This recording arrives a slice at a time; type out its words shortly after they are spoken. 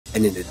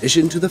And in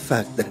addition to the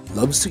fact that it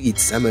loves to eat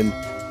salmon,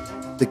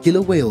 the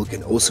killer whale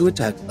can also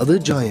attack other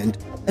giant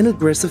and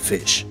aggressive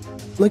fish,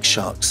 like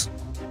sharks,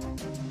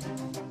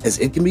 as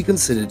it can be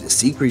considered a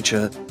sea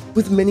creature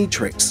with many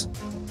tricks,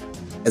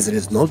 as it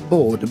is not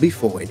bored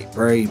before any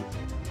prey.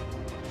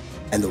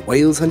 And the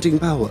whale's hunting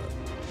power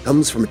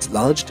comes from its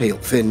large tail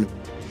fin,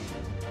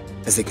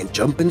 as it can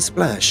jump and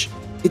splash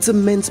its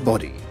immense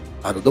body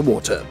out of the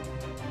water.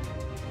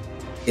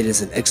 It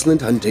is an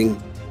excellent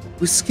hunting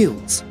with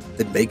skills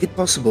that make it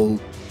possible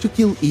to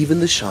kill even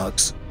the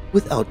sharks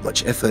without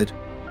much effort,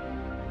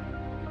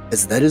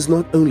 as that is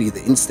not only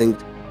the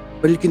instinct,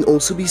 but it can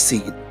also be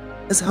seen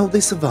as how they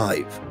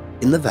survive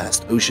in the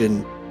vast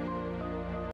ocean.